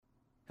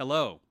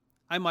Hello,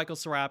 I'm Michael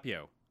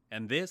Serapio,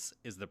 and this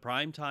is the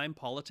Primetime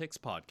Politics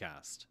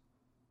Podcast.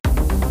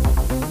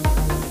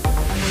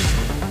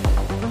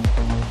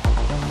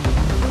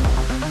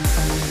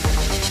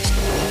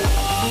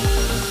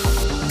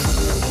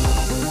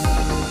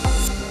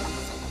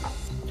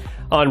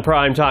 On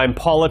Primetime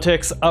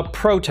Politics, a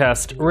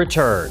protest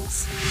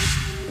returns.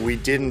 We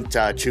didn't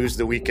choose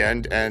the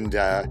weekend and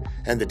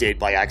the date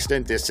by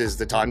accident. This is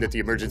the time that the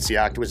Emergency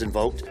Act was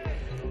invoked.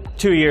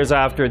 2 years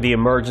after the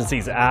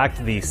Emergencies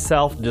Act, the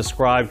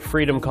self-described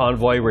Freedom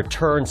Convoy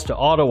returns to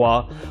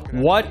Ottawa.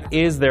 What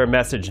is their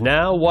message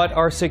now? What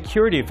are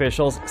security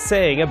officials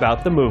saying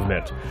about the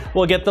movement?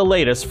 We'll get the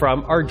latest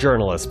from our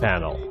journalist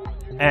panel.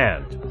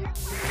 And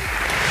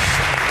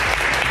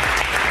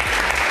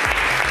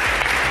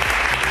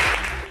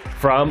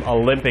from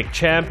Olympic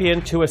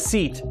champion to a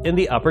seat in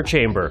the upper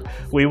chamber,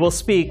 we will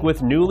speak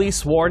with newly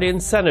sworn-in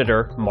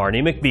Senator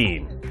Marnie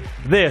McBean.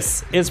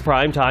 This is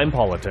Primetime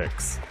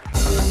Politics.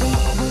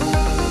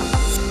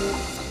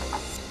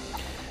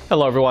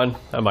 Hello everyone,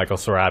 I'm Michael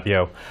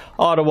Serapio.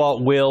 Ottawa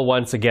will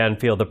once again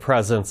feel the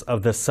presence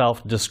of the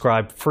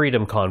self-described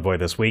Freedom Convoy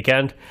this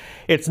weekend.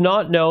 It's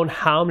not known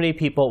how many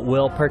people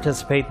will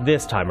participate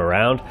this time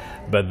around,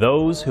 but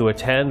those who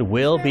attend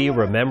will be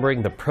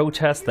remembering the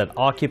protests that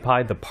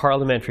occupied the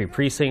parliamentary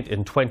precinct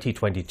in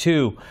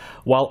 2022,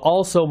 while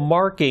also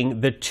marking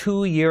the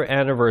 2-year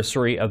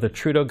anniversary of the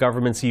Trudeau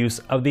government's use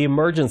of the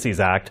Emergencies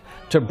Act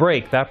to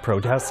break that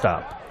protest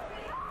up.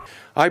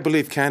 I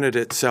believe Canada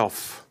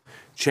itself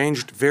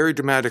changed very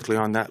dramatically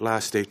on that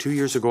last day, 2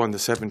 years ago on the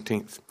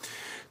 17th.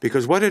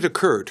 Because what had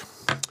occurred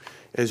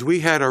is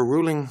we had our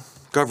ruling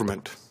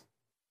government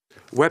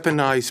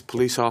weaponize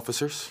police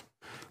officers,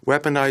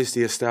 weaponize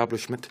the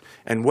establishment,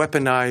 and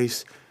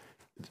weaponize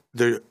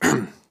the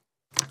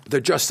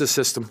justice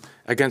system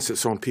against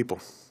its own people.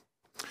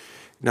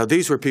 Now,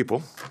 these were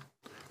people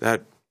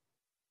that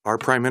our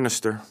Prime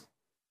Minister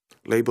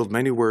labeled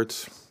many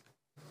words,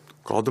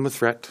 called them a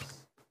threat,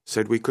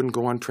 said we couldn't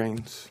go on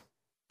trains,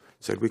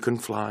 said we couldn't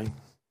fly,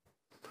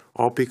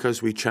 all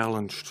because we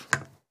challenged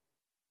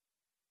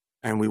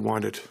and we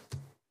wanted,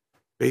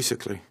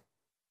 basically,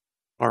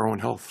 our own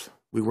health.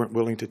 We weren't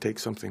willing to take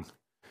something.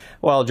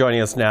 Well,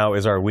 joining us now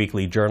is our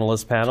weekly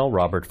journalist panel.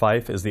 Robert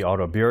Fife is the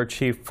Ottawa Bureau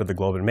Chief for the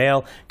Globe and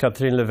Mail,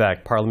 Catherine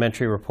Lévesque,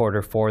 parliamentary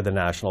reporter for the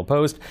National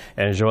Post,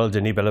 and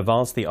Joël-Denis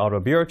Bellavance, the Ottawa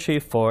Bureau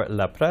Chief for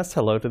La Presse.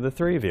 Hello to the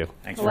three of you.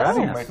 Thanks for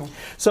having us. Michael.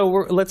 So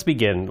let's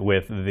begin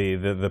with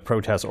the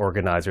protest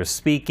organizers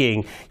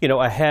speaking,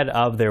 ahead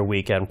of their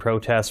weekend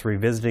protests,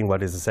 revisiting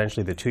what is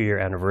essentially the 2-year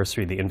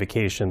anniversary of the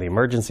invocation of the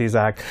Emergencies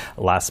Act.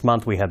 Last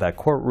month, we had that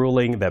court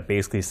ruling that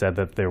basically said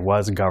that there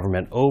was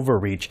government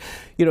overreach.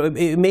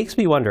 It makes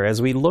me wonder,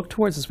 as we look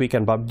towards this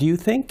weekend, Bob, do you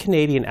think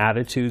Canadian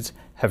attitudes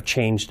have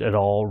changed at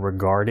all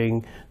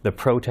regarding the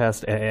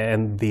protest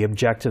and the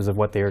objectives of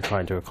what they are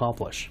trying to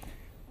accomplish?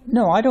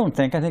 No, I don't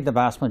think. I think the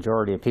vast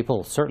majority of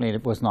people certainly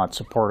was not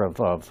supportive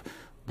of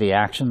the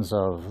actions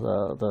of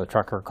the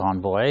trucker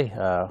convoy,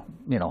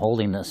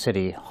 holding the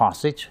city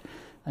hostage.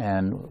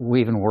 And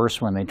even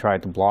worse when they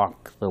tried to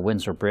block the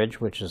Windsor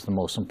Bridge, which is the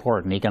most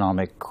important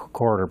economic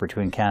corridor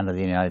between Canada and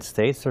the United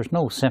States. There's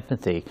no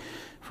sympathy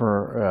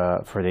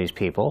for these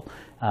people,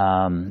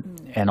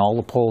 and all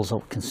the polls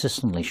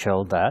consistently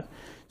showed that.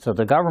 So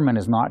the government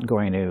is not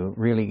going to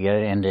really get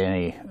into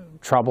any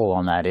trouble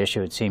on that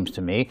issue, it seems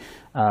to me.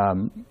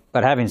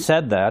 But having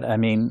said that,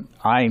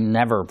 I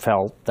never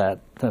felt that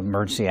the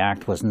Emergency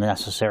Act was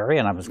necessary,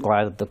 and I was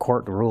glad that the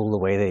court ruled the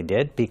way they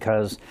did,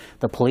 because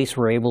the police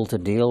were able to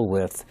deal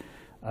with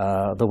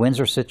the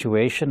Windsor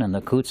situation and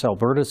the Coutts,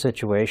 Alberta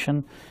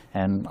situation,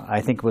 and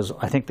I think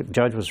the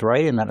judge was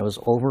right in that it was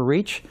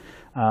overreach.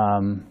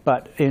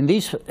 But in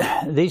these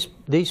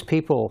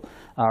people,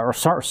 or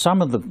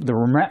some of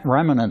the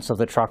remnants of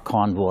the truck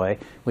convoy,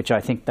 which I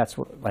think that's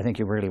what I think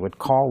you really would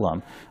call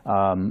them,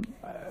 are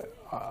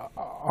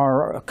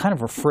kind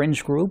of a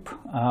fringe group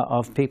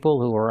of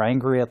people who are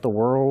angry at the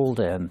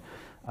world, and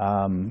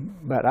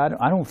but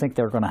I don't think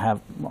they're going to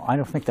have. I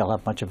don't think they'll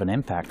have much of an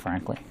impact,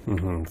 frankly.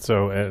 Mm-hmm.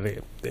 So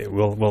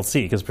we'll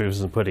see, because proofs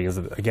and pudding is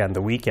again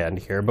the weekend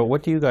here. But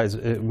what do you guys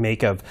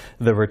make of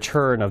the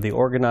return of the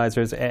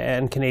organizers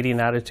and Canadian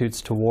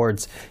attitudes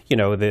towards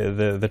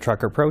the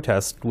trucker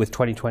protest with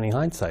 2020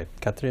 hindsight,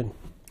 Catherine?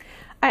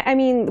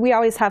 We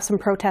always have some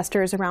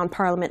protesters around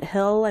Parliament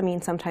Hill.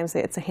 Sometimes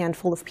it's a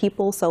handful of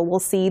people, so we'll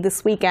see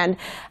this weekend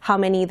how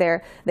many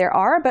there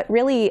are. But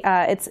really,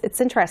 it's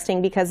interesting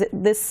because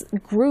this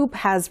group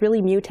has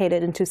really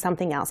mutated into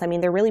something else.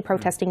 They're really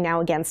protesting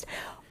now against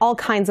all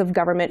kinds of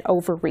government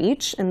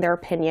overreach, in their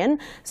opinion.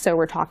 So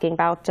we're talking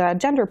about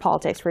gender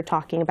politics. We're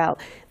talking about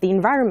the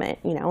environment.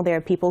 There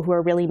are people who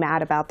are really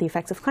mad about the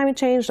effects of climate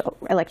change,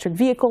 electric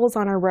vehicles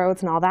on our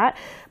roads and all that,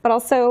 but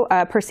also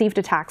perceived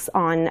attacks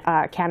on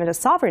Canada's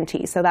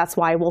sovereignty. So that's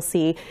why we'll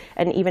see,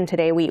 and even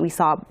today we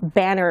saw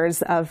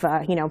banners of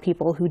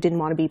people who didn't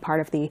want to be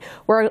part of the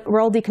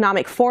World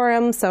Economic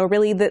Forum. So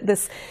really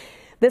this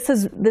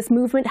this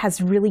movement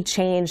has really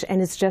changed,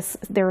 and it's just,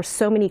 there are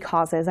so many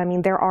causes. I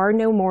mean, there are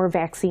no more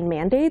vaccine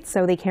mandates,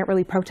 so they can't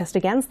really protest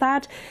against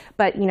that.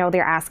 But, you know,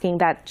 they're asking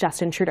that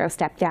Justin Trudeau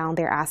step down.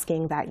 They're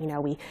asking that, you know,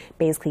 we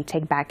basically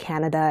take back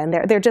Canada, and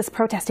they're just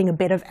protesting a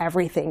bit of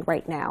everything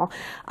right now.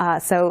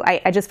 So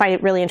I just find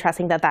it really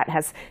interesting that that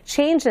has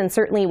changed, and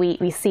certainly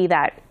we see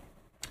that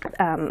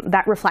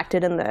that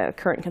reflected in the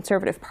current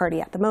Conservative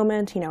Party at the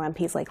moment. You know,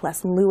 MPs like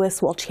Les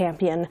Lewis will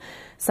champion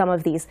some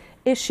of these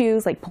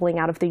issues, like pulling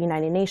out of the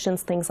United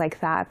Nations, things like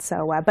that.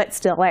 So, but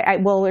still, I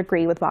will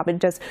agree with Bob. It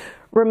does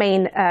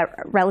remain a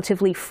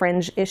relatively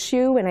fringe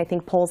issue, and I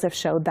think polls have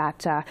showed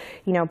that,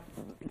 you know,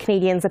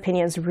 Canadians'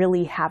 opinions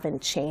really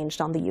haven't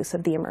changed on the use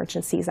of the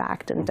Emergencies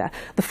Act and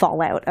the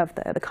fallout of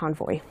the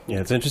convoy.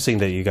 Yeah, it's interesting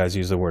that you guys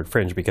use the word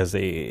fringe, because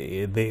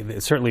they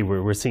certainly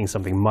we're seeing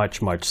something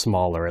much, much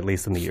smaller, at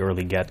least in the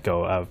early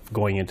get-go of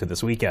going into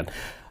this weekend.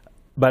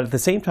 But at the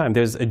same time,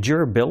 there's a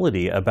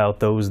durability about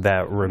those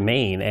that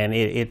remain, and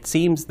it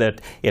seems that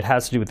it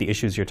has to do with the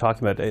issues you're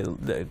talking about.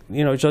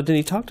 You know,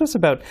 Joël-Denis, talk to us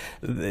about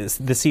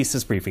the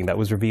CSIS briefing that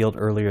was revealed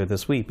earlier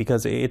this week,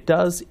 because it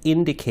does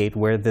indicate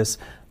where this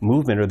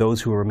movement, or those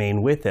who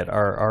remain with it,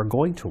 are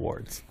going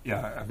towards.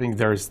 Yeah, I think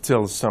there is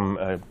still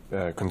some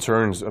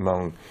concerns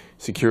among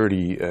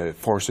security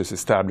forces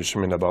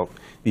establishment about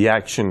the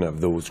action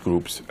of those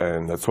groups,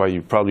 and that's why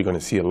you're probably going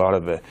to see a lot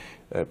of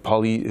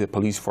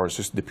police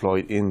forces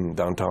deployed in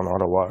downtown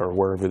Ottawa or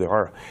wherever they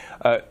are.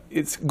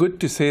 It's good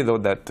to say, though,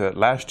 that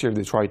last year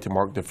they tried to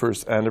mark the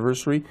first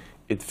anniversary.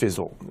 It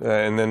fizzled.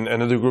 And then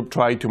another group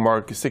tried to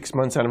mark a 6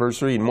 months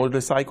anniversary in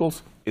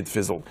motorcycles. It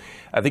fizzled.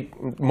 I think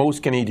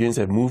most Canadians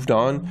have moved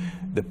on.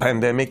 The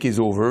pandemic is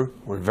over.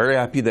 We're very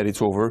happy that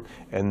it's over.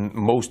 And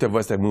most of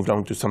us have moved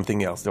on to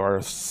something else. There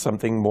are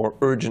something more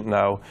urgent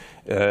now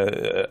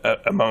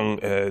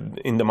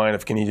in the mind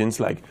of Canadians,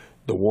 like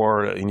the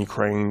war in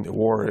Ukraine, the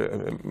war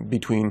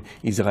between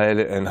Israel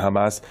and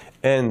Hamas,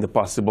 and the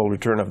possible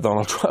return of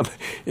Donald Trump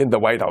in the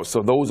White House.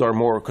 So those are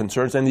more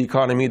concerns, and the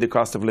economy, the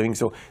cost of living.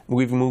 So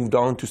we've moved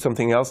on to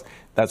something else.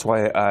 That's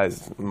why,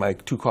 as my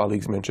two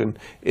colleagues mentioned,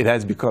 it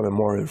has become a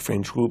more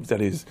fringe group that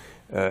is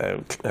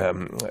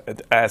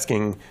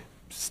asking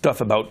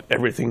stuff about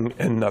everything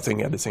and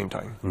nothing at the same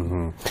time.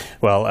 Mm-hmm.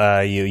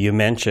 Well, you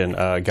mentioned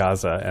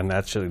Gaza, and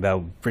that'll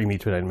bring me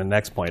to the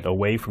next point,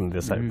 away from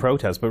this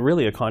protest, but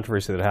really a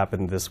controversy that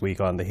happened this week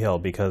on the Hill,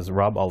 because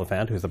Rob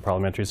Oliphant, who's the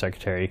parliamentary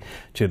secretary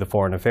to the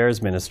Foreign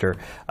Affairs Minister,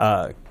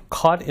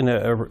 caught in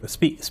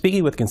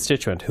speaking with a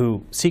constituent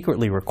who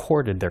secretly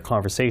recorded their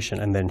conversation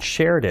and then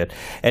shared it.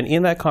 And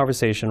in that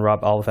conversation,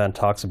 Rob Oliphant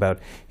talks about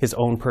his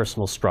own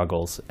personal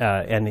struggles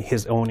and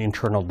his own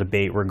internal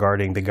debate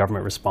regarding the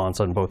government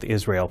response on both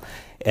Israel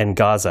and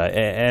Gaza.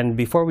 And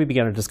before we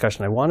begin our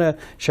discussion, I want to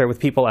share with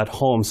people at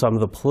home some of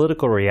the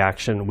political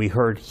reaction we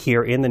heard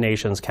here in the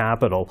nation's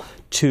capital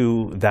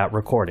to that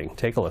recording.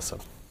 Take a listen.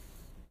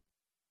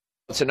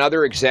 It's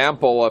another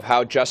example of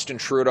how Justin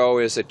Trudeau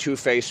is a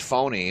two-faced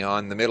phony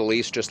on the Middle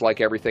East, just like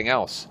everything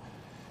else.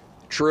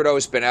 Trudeau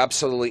has been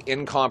absolutely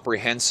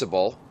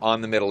incomprehensible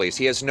on the Middle East.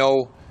 He has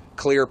no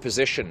clear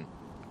position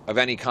of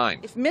any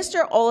kind. If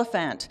Mr.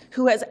 Oliphant,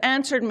 who has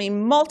answered me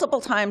multiple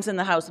times in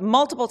the House,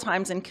 multiple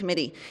times in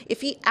committee, if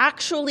he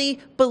actually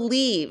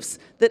believes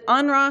that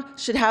UNRWA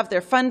should have their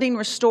funding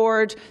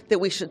restored, that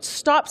we should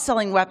stop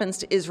selling weapons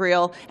to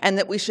Israel, and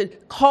that we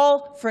should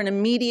call for an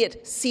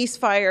immediate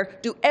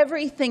ceasefire, do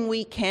everything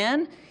we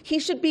can, he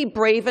should be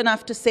brave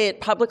enough to say it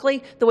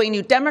publicly, the way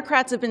New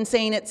Democrats have been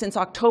saying it since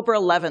October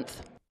 11th.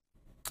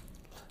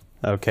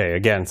 Okay,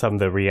 again, some of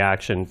the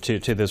reaction to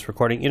this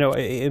recording. You know,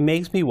 it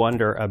makes me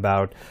wonder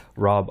about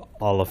Rob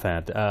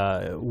Oliphant,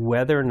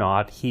 whether or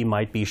not he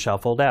might be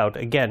shuffled out.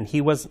 Again,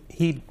 he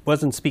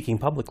wasn't speaking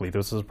publicly.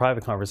 This was a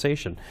private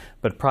conversation.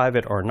 But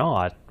private or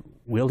not,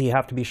 will he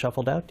have to be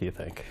shuffled out, do you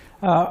think?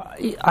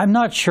 I'm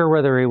not sure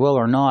whether he will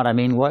or not. I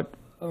mean, what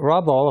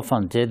Rob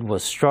Oliphant did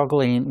was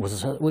struggling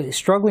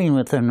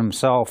within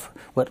himself,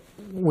 what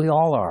we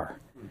all are,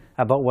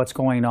 about what's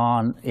going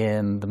on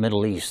in the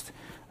Middle East.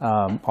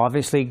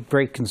 Obviously,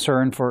 great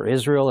concern for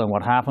Israel and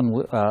what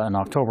happened on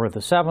October the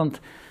 7th,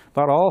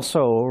 but also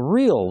a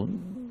real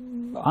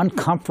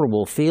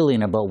uncomfortable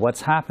feeling about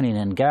what's happening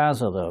in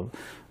Gaza,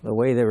 the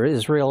way that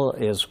Israel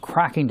is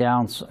cracking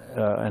down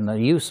and the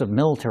use of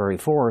military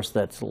force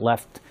that's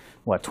left,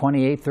 what,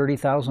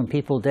 30,000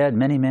 people dead,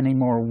 many, many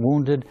more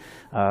wounded.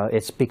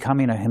 It's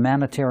becoming a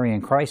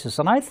humanitarian crisis.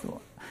 And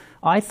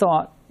I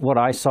thought what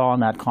I saw in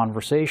that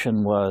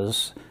conversation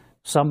was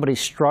somebody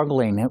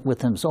struggling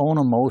with his own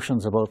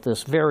emotions about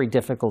this very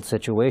difficult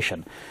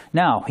situation.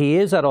 Now, he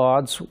is at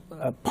odds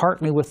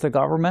partly with the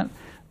government,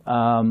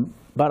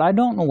 but I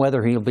don't know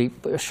whether he'll be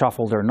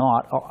shuffled or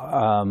not.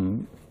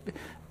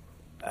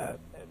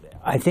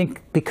 I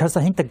think because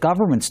I think the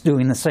government's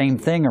doing the same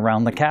thing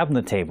around the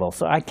cabinet table.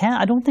 So I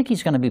don't think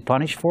he's going to be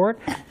punished for it.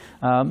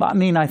 I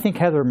mean, I think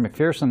Heather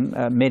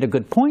McPherson made a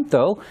good point,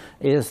 though,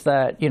 is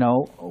that, you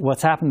know,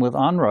 what's happened with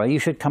UNRWA, you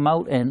should come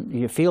out and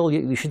you feel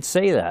you should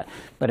say that.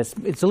 But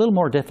it's a little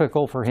more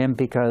difficult for him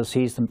because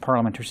he's the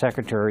parliamentary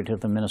secretary to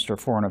the Minister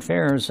of Foreign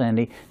Affairs, and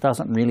he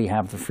doesn't really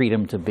have the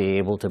freedom to be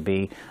able to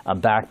be a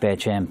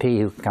backbench MP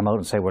who can come out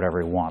and say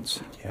whatever he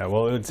wants. Yeah,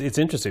 well, it's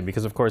interesting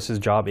because, of course, his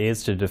job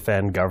is to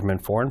defend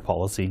government foreign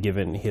policy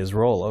given his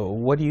role.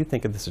 What do you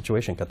think of the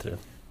situation, Catherine?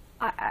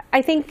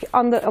 I think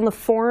on the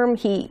forum,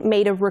 he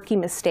made a rookie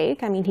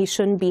mistake. I mean, he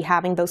shouldn't be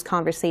having those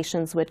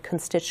conversations with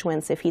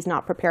constituents if he's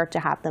not prepared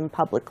to have them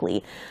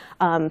publicly.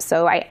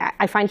 So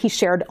I find he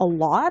shared a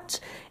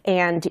lot,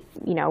 and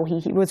you know,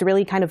 he was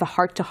really kind of a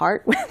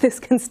heart-to-heart with his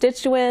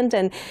constituent,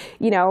 and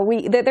you know,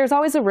 there's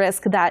always a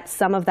risk that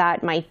some of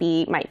that might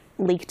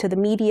leak to the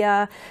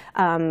media,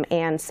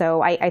 and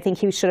so I think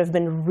he should have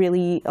been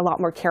really a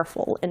lot more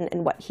careful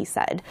in what he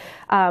said.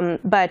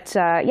 But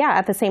yeah,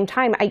 at the same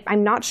time,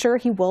 I'm not sure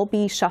he will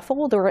be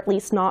shuffled, or at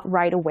least not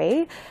right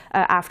away.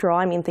 After all,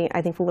 I mean,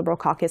 I think the Liberal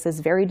caucus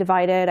is very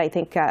divided. I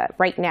think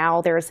right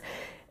now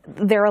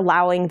they're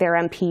allowing their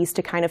MPs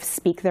to kind of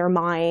speak their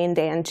mind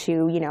and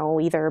to, you know,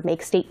 either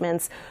make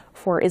statements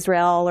for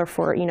Israel or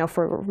for, you know,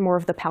 for more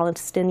of the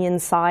Palestinian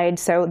side.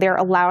 So they're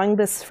allowing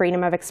this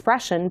freedom of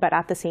expression, but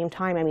at the same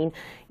time, I mean,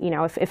 you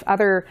know, if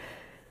other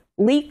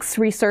leaks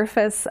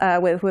resurface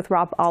with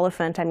Rob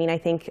Oliphant, I mean, I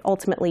think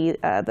ultimately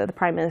the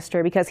Prime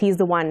Minister, because he's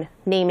the one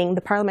naming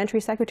the parliamentary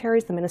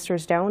secretaries, the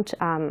ministers don't,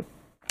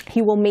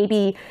 he will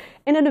maybe,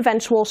 in an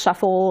eventual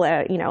shuffle,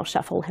 you know,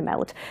 shuffle him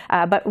out.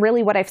 But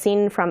really what I've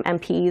seen from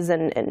MPs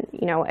and,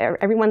 you know,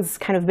 everyone's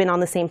kind of been on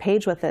the same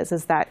page with this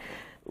is that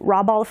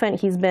Rob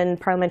Oliphant, he's been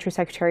parliamentary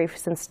secretary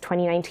since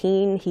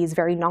 2019. He's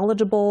very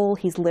knowledgeable.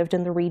 He's lived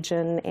in the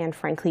region, and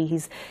frankly,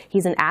 he's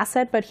an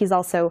asset. But he's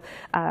also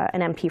an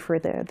MP for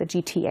the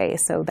GTA.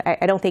 So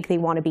I don't think they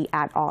want to be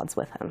at odds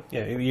with him.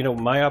 Yeah, you know,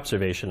 my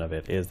observation of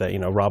it is that, you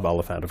know, Rob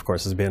Oliphant, of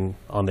course, has been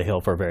on the Hill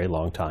for a very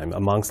long time.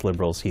 Amongst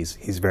Liberals,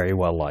 he's very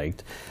well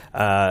liked.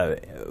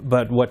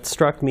 But what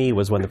struck me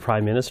was when the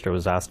Prime Minister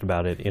was asked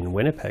about it in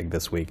Winnipeg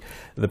this week.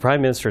 The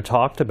Prime Minister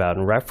talked about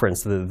and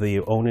referenced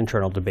the own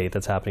internal debate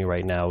that's happening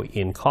right now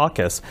in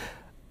caucus,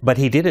 but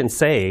he didn't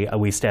say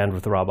we stand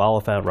with Rob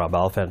Oliphant. Rob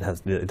Oliphant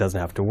doesn't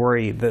have to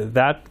worry.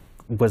 That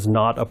was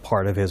not a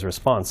part of his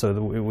response, so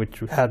which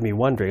had me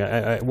wondering.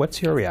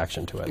 What's your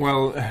reaction to it?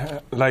 Well,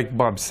 like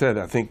Bob said,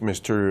 I think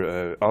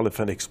Mr.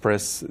 Oliphant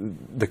expressed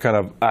the kind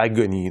of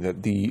agony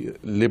that the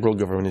Liberal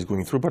government is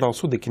going through, but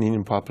also the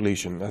Canadian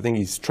population. I think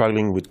he's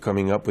struggling with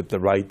coming up with the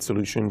right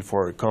solution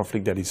for a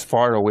conflict that is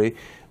far away,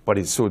 but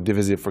it's so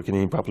divisive for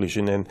Canadian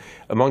population. And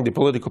among the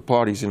political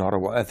parties in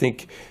Ottawa, I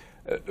think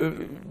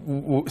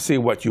say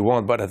what you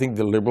want, but I think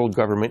the Liberal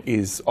government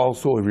is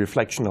also a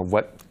reflection of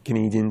what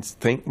Canadians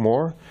think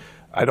more.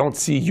 I don't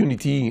see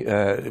unity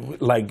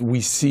like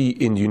we see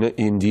in the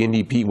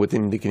NDP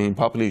within the Canadian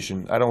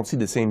population. I don't see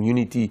the same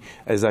unity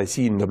as I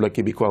see in the Bloc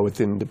Québécois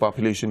within the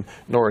population,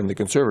 nor in the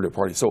Conservative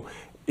Party. So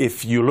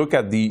if you look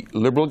at the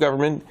Liberal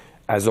government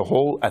as a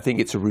whole, I think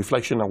it's a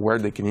reflection of where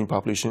the Canadian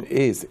population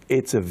is.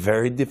 It's a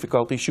very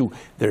difficult issue.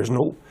 There's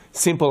no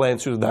simple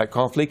answer to that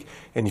conflict.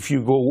 And if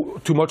you go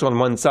too much on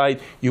one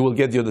side, you will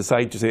get the other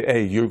side to say,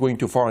 hey, you're going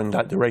too far in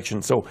that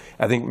direction. So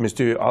I think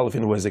Mr.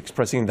 Oliphant was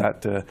expressing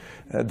that,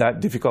 that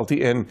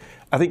difficulty. And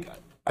I think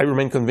I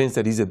remain convinced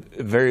that he's a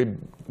very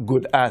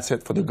good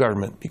asset for the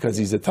government because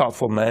he's a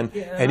thoughtful man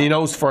and he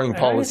knows foreign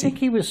policy. I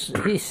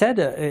think he said,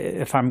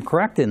 if I'm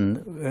correct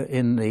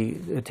in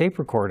the tape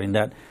recording,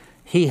 that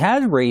he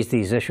had raised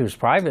these issues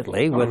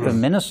privately with the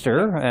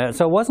minister,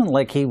 so it wasn't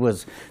like he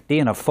was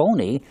being a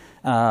phony.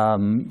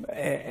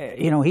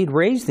 You know, he'd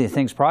raised these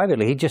things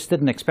privately. He just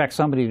didn't expect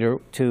somebody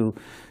to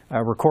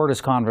record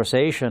his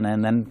conversation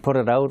and then put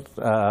it out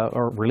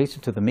or release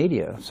it to the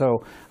media.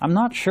 So I'm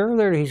not sure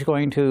that he's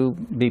going to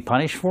be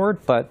punished for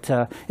it, but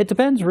it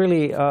depends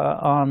really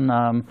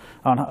on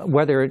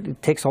whether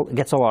it gets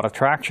a lot of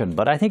traction.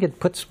 But I think it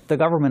puts the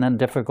government in a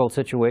difficult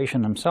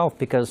situation himself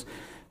because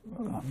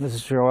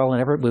Mrs. Joel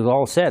and we've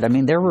all said, I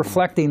mean, they're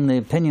reflecting the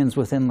opinions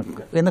within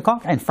the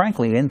caucus and,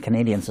 frankly, in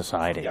Canadian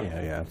society. Yeah,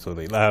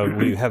 absolutely.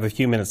 We have a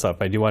few minutes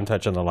left. I do want to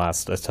touch on the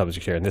last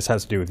subject here, and this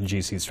has to do with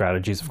GC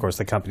Strategies, of course,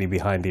 the company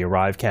behind the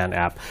ArriveCan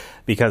app,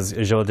 because,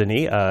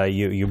 Joël-Denis,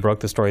 you broke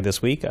the story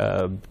this week,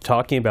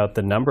 talking about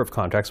the number of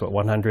contracts,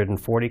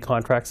 140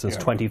 contracts since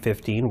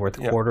 2015, worth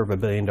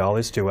 $250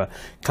 million to a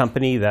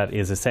company that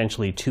is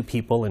essentially 2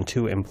 people and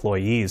 2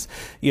 employees.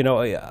 You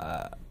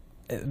know,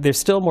 there's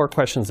still more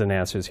questions than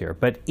answers here,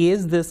 but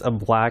is this a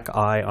black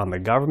eye on the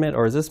government,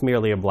 or is this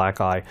merely a black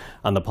eye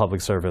on the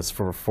public service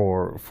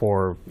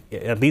for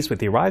at least with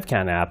the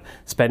ArriveCan app,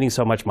 spending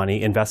so much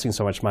money, investing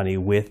so much money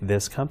with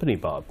this company,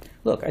 Bob?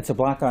 Look, it's a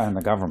black eye on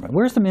the government.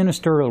 Where's the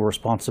ministerial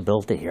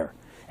responsibility here?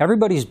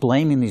 Everybody's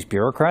blaming these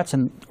bureaucrats,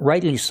 and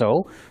rightly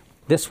so.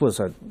 this was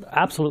an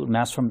absolute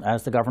mess, from,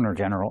 as the Governor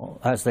General,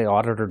 as the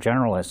Auditor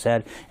General has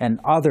said, and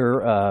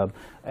other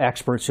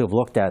experts who have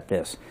looked at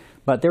this.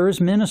 But there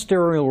is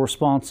ministerial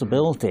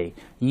responsibility.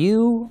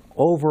 You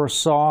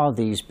oversaw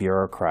these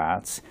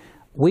bureaucrats.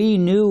 We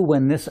knew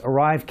when this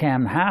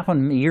ArriveCam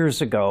happened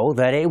years ago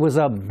that it was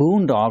a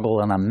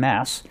boondoggle and a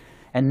mess,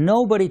 and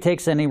nobody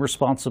takes any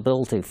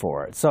responsibility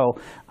for it. So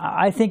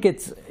I think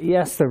it's,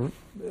 yes,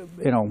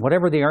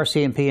 whatever the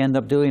RCMP end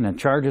up doing and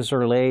charges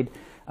are laid,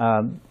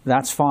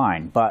 that's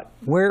fine. But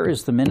where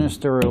is the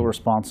ministerial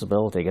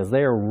responsibility? Because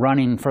they are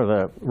running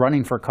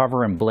for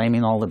cover and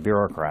blaming all the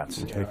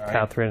bureaucrats. Okay.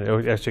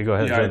 Catherine, actually, go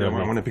ahead. Yeah,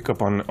 I want to pick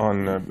up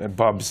on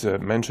Bob's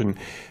mention.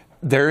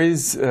 There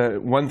is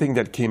one thing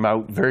that came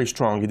out very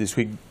strongly this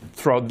week,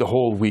 throughout the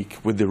whole week,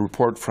 with the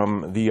report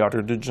from the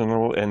Auditor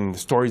General and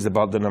stories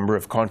about the number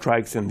of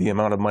contracts and the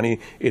amount of money.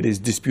 It is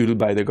disputed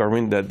by the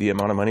government that the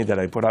amount of money that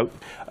I put out.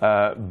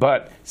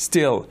 But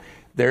still,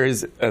 there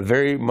is a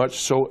very much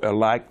so a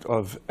lack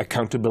of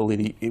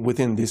accountability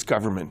within this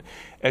government.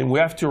 And we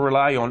have to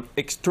rely on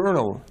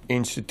external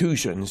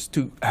institutions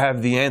to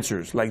have the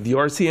answers, like the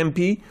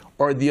RCMP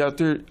or the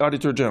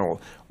Auditor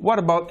General. What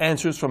about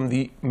answers from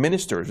the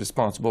ministers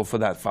responsible for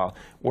that file?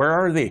 Where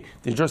are they?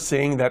 They're just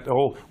saying that,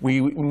 oh, we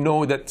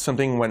know that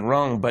something went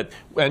wrong,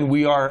 and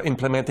we are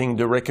implementing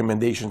the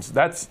recommendations.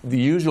 That's the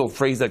usual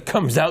phrase that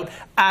comes out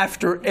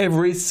after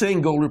every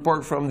single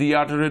report from the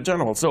Auditor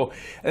General. So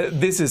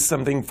this is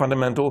something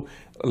fundamental,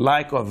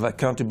 lack of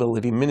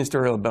accountability,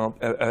 ministerial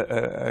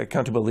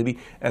accountability,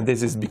 and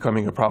this is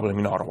becoming a problem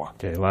in Ottawa.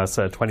 Okay, last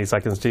 20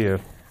 seconds to you.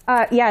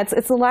 Yeah,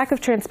 it's a lack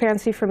of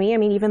transparency for me. I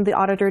mean, even the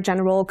Auditor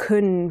General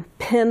couldn't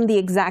pin the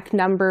exact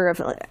number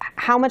of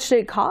how much did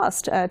it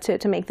cost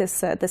to make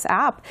this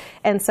app.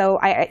 And so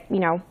I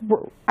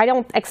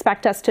don't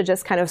expect us to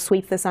just kind of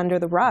sweep this under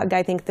the rug.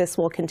 I think this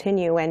will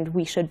continue, and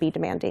we should be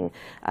demanding,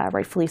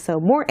 rightfully so,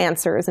 more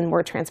answers and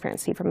more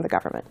transparency from the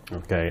government.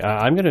 Okay,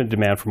 I'm going to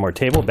demand for more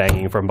table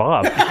banging from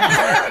Bob.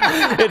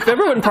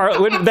 Remember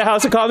when the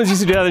House of Commons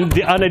used to do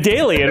that on a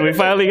daily, and we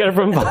finally got it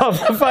from Bob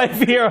Fife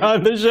here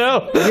on the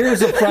show.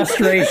 Here's a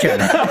frustration.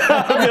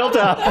 Built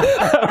up.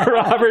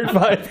 Robert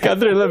Fife,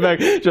 Catherine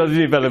Lévesque,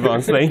 Joël-Denis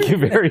Bellavance, thank you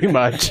very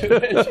much.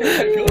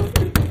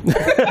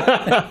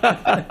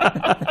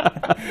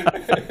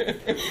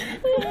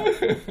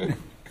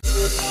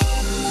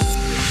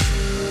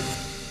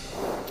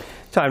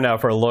 Time now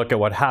for a look at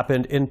what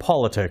happened in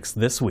politics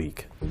this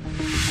week.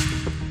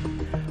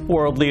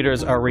 World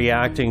leaders are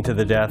reacting to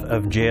the death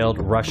of jailed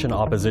Russian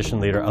opposition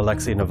leader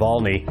Alexei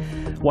Navalny.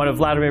 One of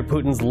Vladimir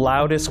Putin's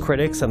loudest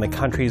critics and the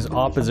country's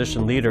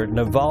opposition leader,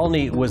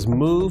 Navalny was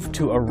moved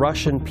to a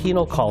Russian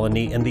penal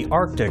colony in the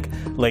Arctic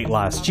late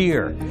last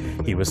year.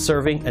 He was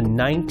serving a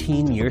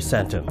 19-year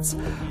sentence.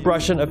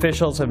 Russian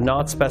officials have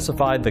not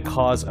specified the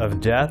cause of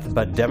death,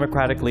 but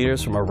democratic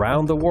leaders from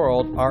around the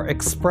world are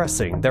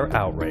expressing their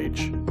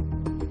outrage.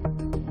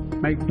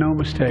 Make no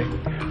mistake,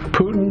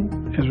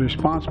 Putin is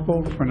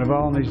responsible for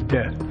Navalny's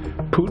death.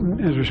 Putin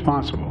is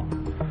responsible.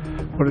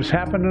 What has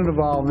happened to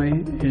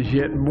Navalny is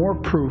yet more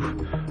proof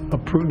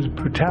of Putin's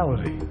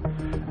brutality.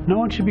 No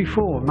one should be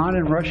fooled, not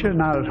in Russia,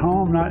 not at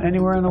home, not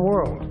anywhere in the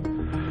world.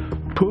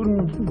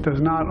 Putin does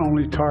not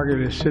only target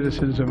his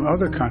citizens of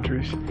other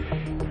countries,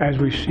 as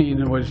we've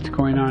seen what's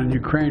going on in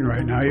Ukraine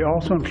right now, he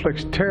also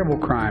inflicts terrible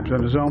crimes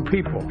on his own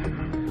people.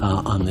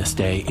 On this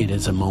day, it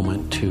is a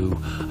moment to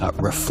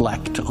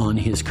reflect on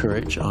his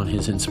courage, on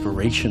his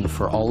inspiration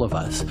for all of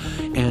us,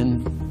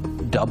 and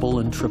double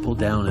and triple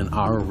down in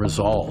our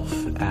resolve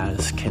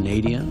as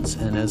Canadians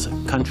and as a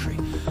country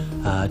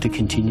to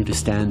continue to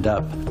stand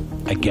up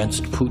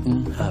against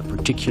Putin,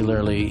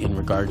 particularly in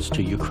regards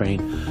to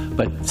Ukraine,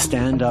 but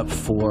stand up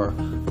for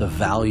the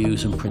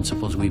values and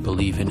principles we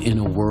believe in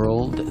a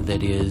world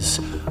that is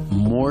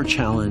more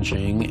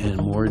challenging and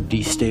more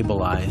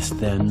destabilized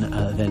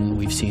than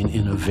we've seen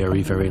in a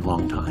very, very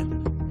long time.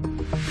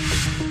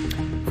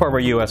 Former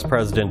U.S.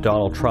 President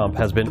Donald Trump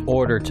has been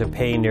ordered to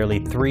pay nearly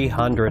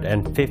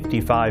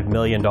 $355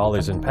 million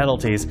in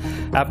penalties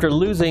after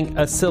losing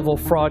a civil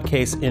fraud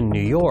case in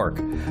New York.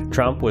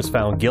 Trump was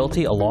found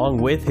guilty, along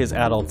with his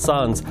adult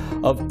sons,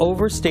 of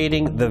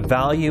overstating the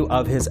value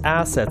of his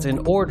assets in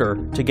order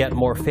to get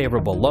more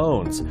favorable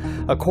loans.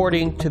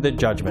 According to the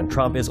judgment,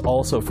 Trump is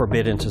also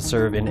forbidden to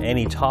serve in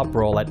any top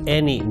role at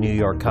any New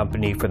York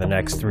company for the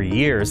next 3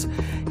 years.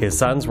 His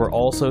sons were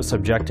also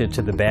subjected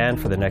to the ban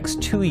for the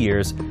next 2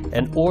 years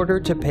and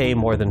ordered to pay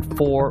more than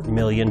 $4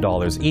 million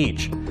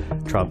each.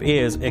 Trump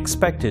is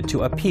expected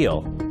to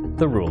appeal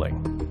the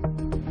ruling.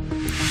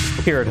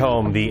 Here at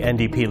home, the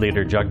NDP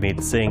leader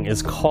Jagmeet Singh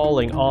is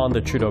calling on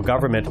the Trudeau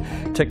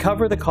government to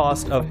cover the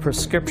cost of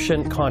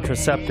prescription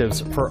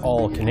contraceptives for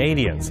all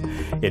Canadians.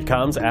 It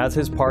comes as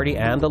his party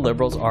and the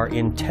Liberals are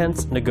in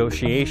tense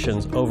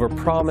negotiations over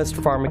promised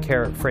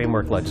pharmacare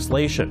framework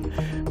legislation.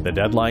 The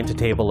deadline to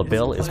table a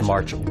bill is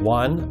March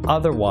 1.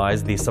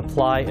 Otherwise, the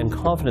supply and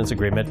confidence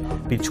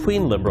agreement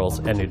between Liberals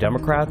and New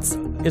Democrats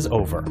is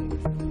over.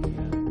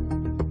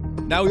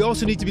 Now, we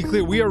also need to be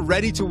clear, we are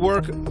ready to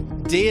work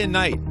day and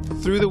night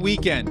through the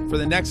weekend for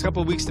the next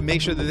couple of weeks to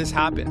make sure that this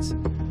happens.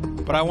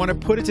 But I want to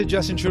put it to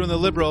Justin Trudeau and the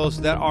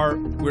Liberals that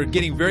we're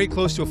getting very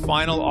close to a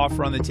final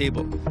offer on the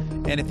table.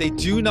 And if they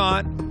do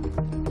not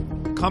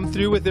come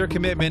through with their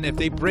commitment, if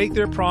they break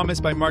their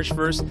promise by March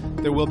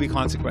 1st, there will be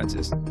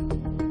consequences.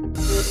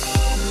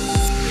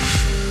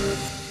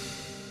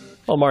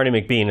 Well, Marnie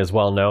McBean is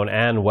well known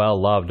and well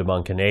loved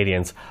among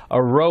Canadians. A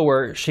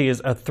rower, she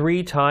is a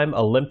 3-time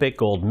Olympic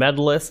gold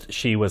medalist.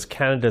 She was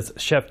Canada's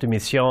chef de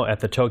mission at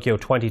the Tokyo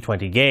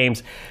 2020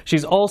 Games.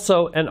 She's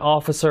also an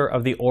officer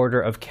of the Order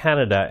of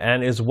Canada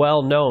and is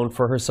well known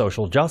for her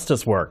social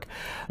justice work.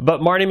 But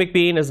Marnie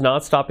McBean is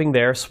not stopping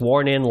there,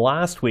 sworn in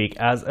last week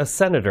as a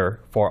senator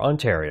for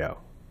Ontario.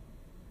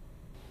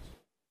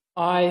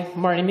 I,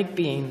 Marnie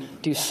McBean,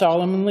 do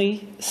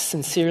solemnly,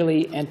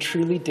 sincerely, and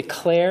truly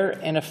declare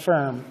and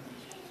affirm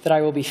that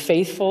I will be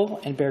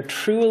faithful and bear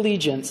true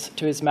allegiance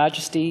to His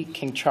Majesty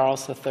King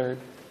Charles III.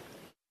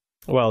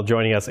 Well,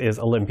 joining us is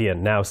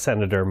Olympian, now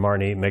Senator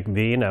Marnie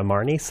McBean.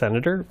 Marnie,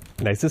 Senator,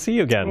 nice to see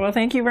you again. Well,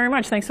 thank you very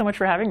much. Thanks so much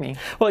for having me.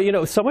 Well, you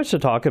know, so much to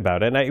talk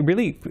about, and I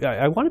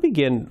want to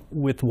begin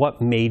with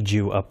what made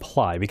you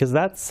apply, because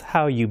that's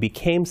how you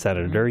became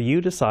senator. You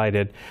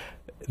decided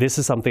this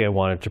is something I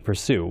wanted to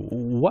pursue.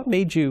 What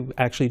made you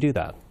actually do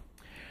that?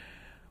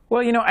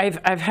 Well, you know,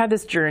 I've had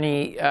this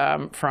journey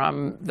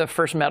from the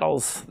first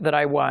medals that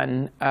I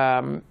won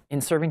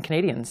in serving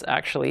Canadians,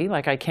 actually.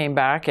 Like, I came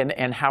back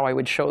and how I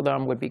would show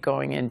them would be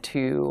going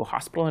into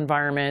hospital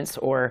environments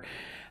or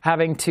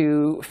having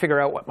to figure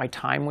out what my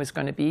time was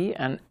going to be.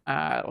 And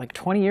like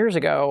 20 years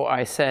ago,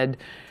 I said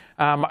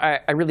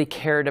I really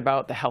cared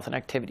about the health and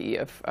activity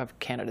of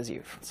Canada's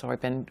youth. So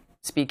I've been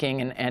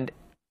speaking and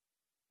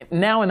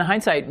now in the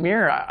hindsight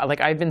mirror, like,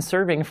 I've been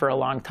serving for a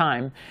long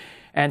time.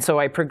 And so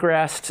I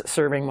progressed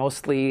serving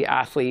mostly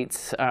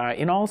athletes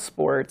in all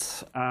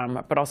sports,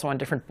 but also on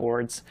different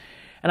boards.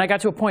 And I got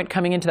to a point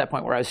coming into that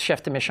point where I was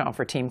chef de mission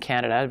for Team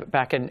Canada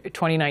back in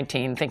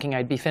 2019, thinking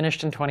I'd be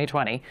finished in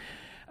 2020.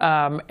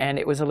 And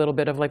it was a little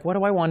bit of like, what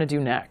do I want to do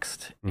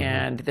next? Mm-hmm.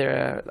 And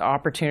the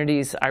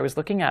opportunities I was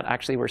looking at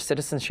actually were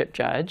citizenship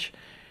judge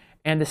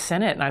and the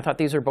Senate. And I thought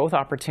these are both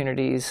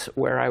opportunities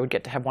where I would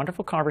get to have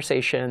wonderful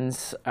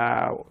conversations,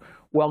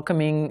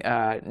 welcoming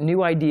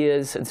new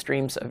ideas and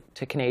streams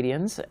to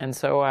Canadians. And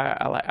so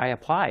I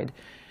applied.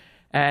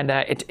 And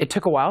it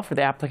took a while for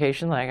the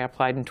application. Like, I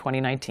applied in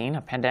 2019.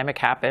 A pandemic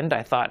happened.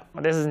 I thought,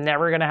 well, this is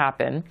never going to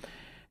happen.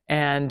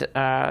 And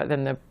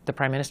then the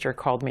Prime Minister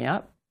called me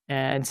up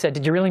and said,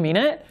 did you really mean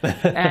it?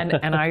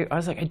 And I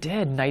was like, I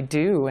did, and I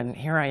do, and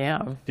here I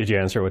am. Did you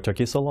answer what took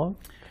you so long?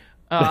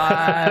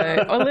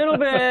 A little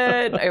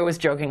bit. It was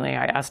jokingly.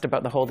 I asked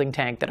about the holding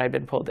tank that I'd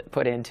been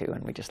put into,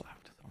 and we just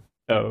left.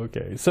 Oh,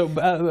 okay. So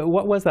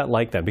what was that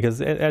like then?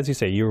 Because as you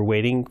say, you were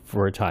waiting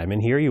for a time,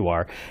 and here you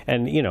are.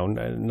 And, you know,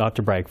 not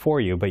to brag for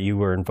you, but you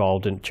were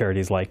involved in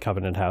charities like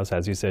Covenant House,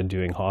 as you said,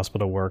 doing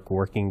hospital work,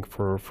 working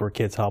for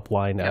Kids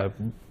Helpline, yep.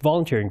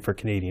 Volunteering for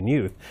Canadian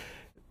youth.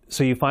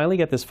 So you finally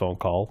get this phone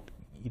call,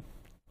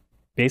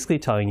 basically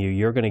telling you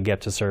you're going to get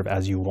to serve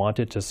as you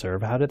wanted to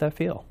serve. How did that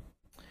feel?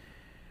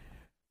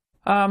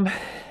 I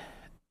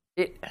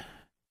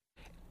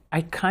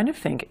kind of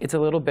think it's a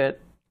little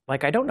bit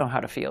like I don't know how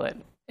to feel it.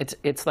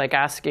 It's like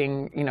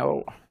asking, you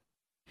know,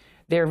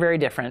 they're very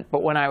different.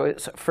 But when I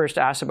was first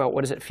asked about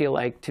what does it feel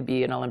like to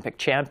be an Olympic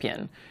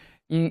champion,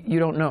 you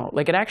don't know.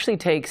 Like, it actually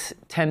takes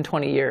 10,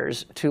 20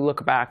 years to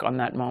look back on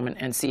that moment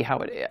and see how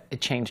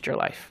it changed your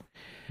life.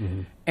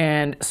 Mm-hmm.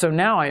 And so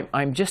now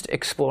I'm just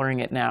exploring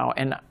it now.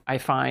 And I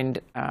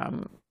find,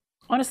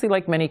 honestly,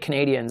 like many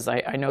Canadians,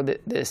 I know that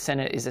the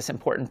Senate is this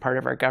important part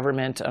of our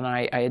government. And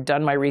I had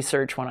done my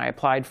research when I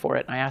applied for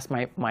it. And I asked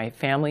my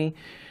family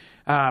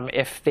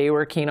if they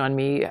were keen on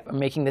me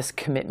making this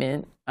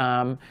commitment.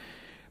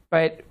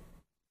 But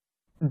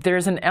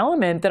there's an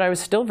element that I was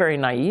still very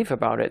naive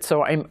about it.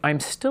 So I'm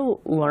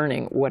still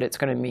learning what it's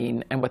going to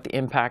mean and what the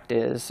impact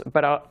is.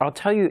 But I'll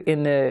tell you,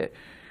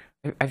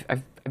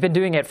 I've been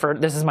doing it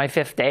this is my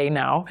 5th day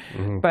now.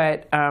 Mm-hmm.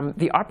 But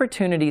the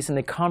opportunities and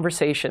the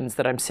conversations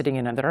that I'm sitting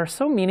in that are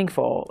so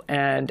meaningful.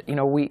 And, you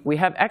know, we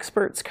have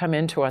experts come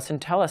into us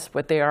and tell us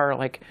what they are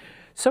like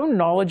so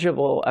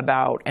knowledgeable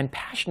about and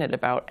passionate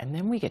about, and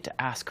then we get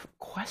to ask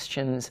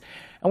questions,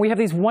 and we have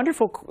these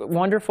wonderful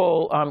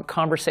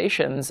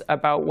conversations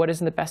about what is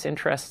in the best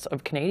interests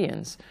of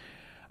Canadians.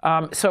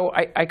 So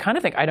I kind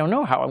of think I don't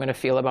know how I'm going to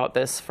feel about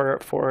this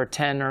for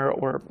 10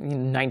 or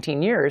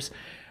 19 years,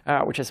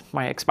 which is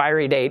my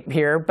expiry date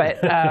here.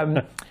 But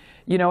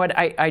you know what?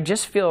 I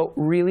just feel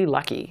really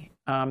lucky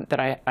that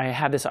I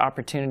have this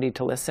opportunity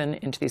to listen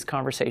into these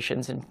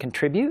conversations and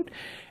contribute,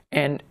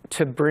 and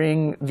to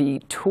bring the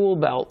tool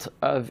belt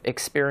of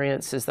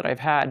experiences that I've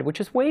had, which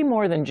is way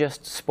more than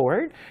just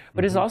sport,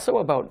 but is also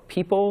about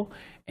people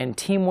and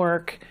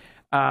teamwork.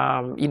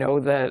 You know,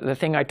 the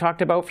thing I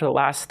talked about for the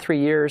last 3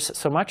 years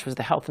so much was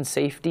the health and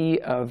safety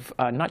of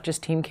not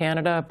just Team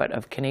Canada, but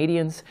of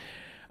Canadians.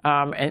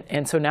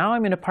 And so now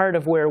I'm in a part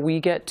of where we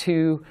get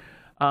to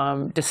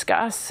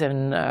discuss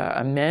and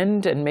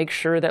amend and make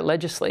sure that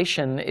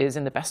legislation is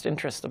in the best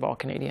interest of all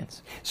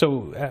Canadians.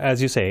 So,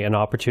 as you say, an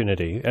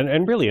opportunity,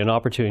 and really an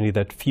opportunity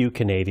that few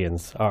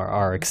Canadians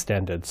are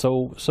extended.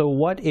 So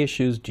what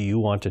issues do you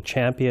want to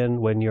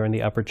champion when you're in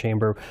the upper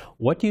chamber?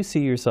 What do you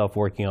see yourself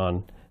working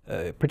on,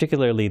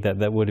 particularly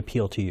that would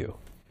appeal to you?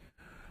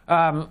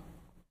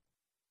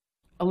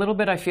 A little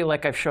bit, I feel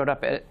like I've showed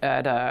up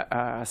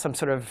at some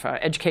sort of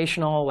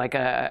educational, like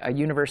a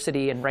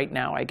university, and right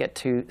now I get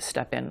to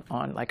step in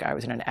on, like I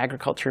was in an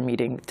agriculture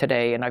meeting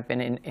today, and I've been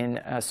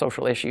in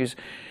social issues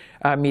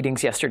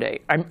meetings yesterday.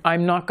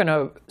 I'm not going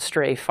to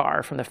stray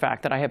far from the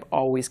fact that I have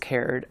always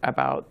cared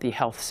about the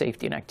health,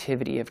 safety, and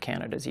activity of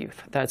Canada's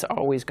youth. That's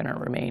always going to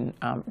remain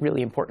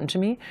really important to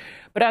me,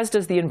 but as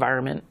does the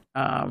environment,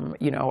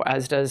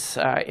 as does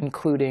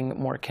including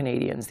more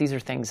Canadians. These are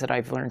things that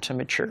I've learned to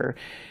mature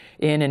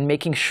in, and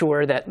making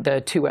sure that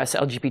the 2S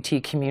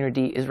LGBT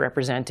community is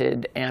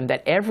represented and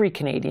that every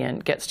Canadian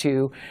gets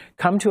to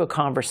come to a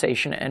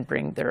conversation and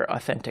bring their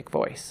authentic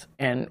voice.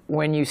 And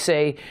when you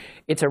say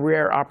it's a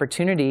rare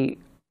opportunity,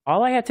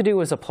 all I had to do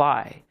was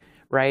apply,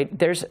 right?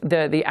 There's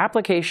the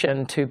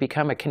application to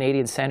become a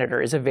Canadian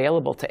senator is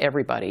available to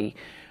everybody.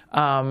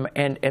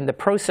 And the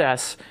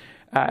process,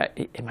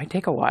 it might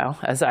take a while,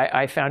 as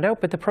I found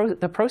out, but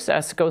the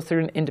process goes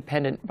through an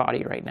independent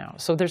body right now.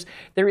 So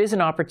there is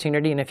an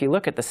opportunity, and if you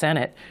look at the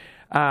Senate,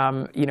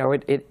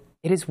 it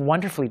is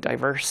wonderfully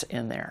diverse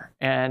in there,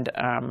 and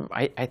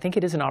I think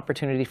it is an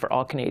opportunity for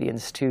all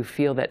Canadians to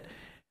feel that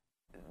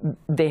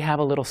they have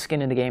a little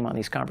skin in the game on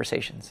these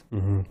conversations.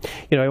 Mm-hmm.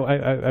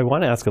 I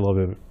want to ask a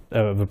little bit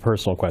of a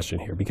personal question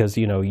here, because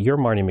you're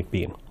Marnie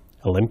McBean,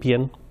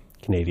 Olympian,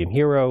 Canadian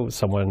hero,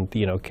 someone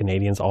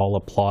Canadians all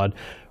applaud,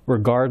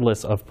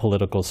 regardless of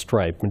political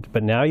stripe.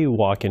 But now you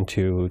walk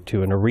into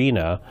an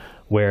arena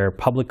where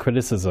public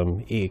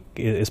criticism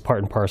is part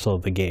and parcel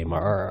of the game.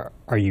 Are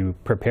you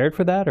prepared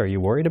for that? Are you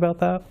worried about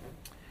that?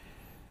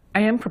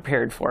 I am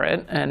prepared for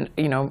it, and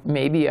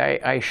maybe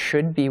I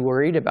should be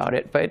worried about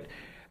it. But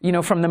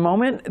from the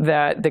moment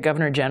that the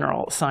Governor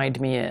General signed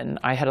me in,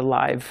 I had a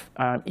live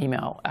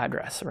email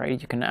address. Right,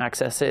 you can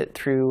access it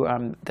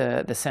through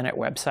the Senate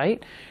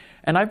website.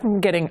 And I've been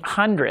getting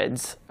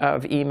hundreds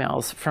of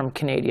emails from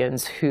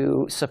Canadians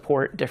who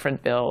support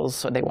different bills.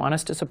 So they want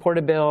us to support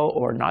a bill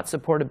or not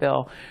support a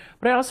bill.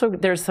 But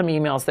there's some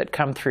emails that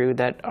come through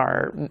that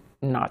are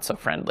not so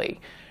friendly.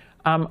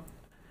 I'm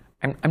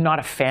not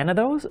a fan of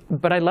those,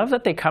 but I love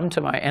that they come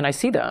to and I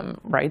see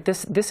them, right?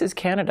 This is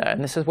Canada,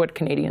 and this is what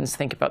Canadians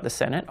think about the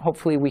Senate.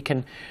 Hopefully we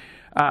can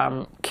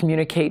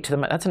communicate to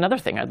them. That's another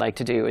thing I'd like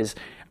to do is,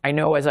 I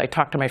know as I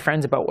talk to my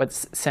friends about what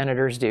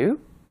senators do,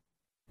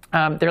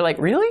 they're like,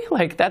 really?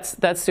 Like,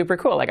 that's super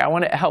cool. Like, I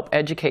want to help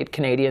educate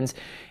Canadians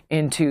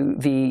into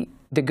the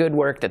good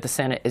work that the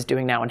Senate is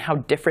doing now and how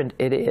different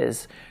it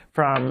is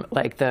from,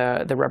 like,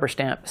 the rubber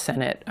stamp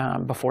Senate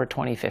before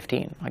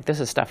 2015. Like,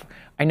 this is stuff,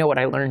 I know what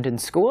I learned in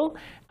school,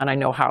 and I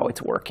know how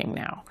it's working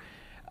now.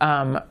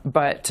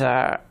 But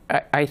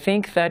I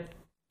think that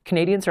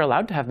Canadians are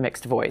allowed to have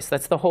mixed voice.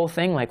 That's the whole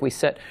thing. Like,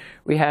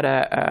 we had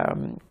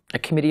a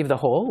committee of the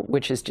whole,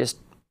 which is just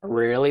a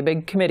really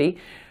big committee,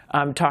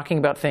 talking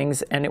about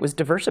things, and it was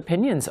diverse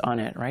opinions on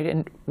it, right?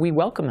 And we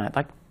welcome that.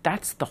 Like,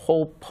 that's the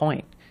whole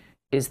point,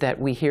 is that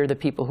we hear the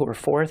people who are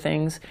for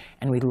things,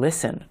 and we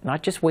listen,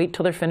 not just wait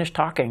till they're finished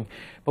talking,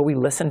 but we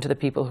listen to the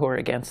people who are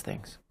against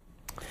things.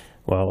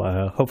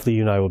 Well, hopefully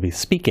you and I will be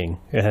speaking,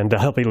 and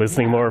I'll be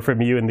listening more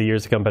from you in the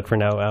years to come. But for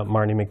now,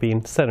 Marnie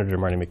McBean, Senator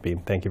Marnie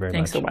McBean, thank you very much.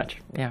 Thanks so much.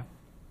 Yeah.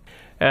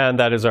 And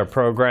that is our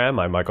program.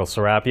 I'm Michael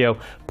Serapio.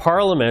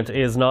 Parliament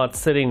is not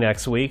sitting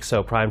next week,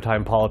 so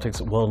Primetime Politics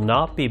will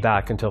not be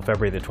back until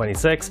February the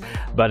 26th.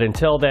 But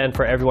until then,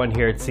 for everyone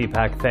here at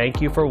CPAC,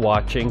 thank you for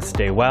watching.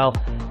 Stay well,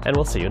 and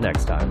we'll see you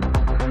next time.